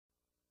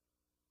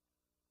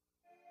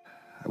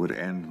I would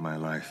end my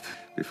life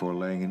before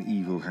laying an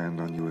evil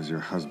hand on you as your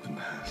husband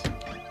has.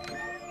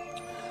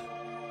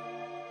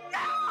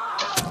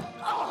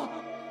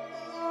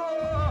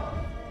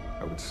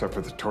 I would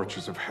suffer the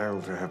tortures of hell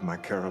to have my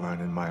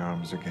Caroline in my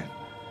arms again.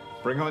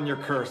 Bring on your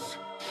curse.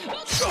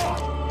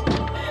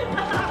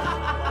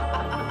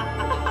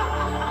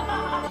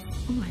 Oh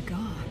my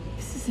God,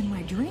 this is in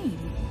my dream.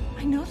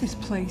 I know this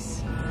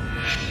place.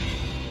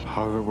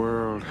 How the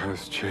world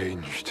has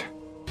changed.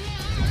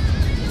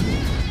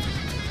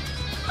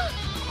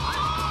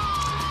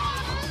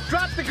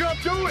 Drop the girl,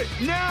 do it,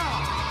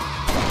 now!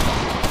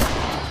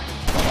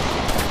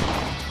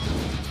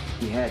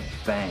 He had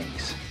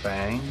fangs.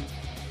 Bang.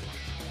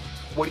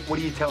 What are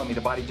you telling me?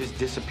 The body just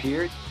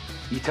disappeared?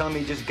 You telling me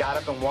he just got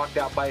up and walked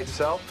out by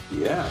itself?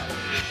 Yeah.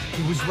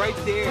 He was right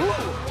there. Ooh.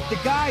 The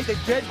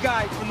dead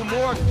guy from the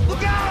morgue.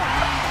 Look out!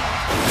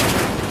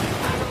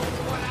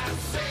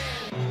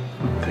 I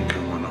don't think I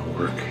want to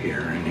work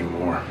here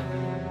anymore.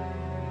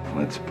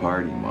 Let's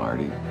party,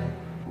 Marty.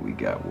 We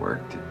got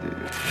work to do.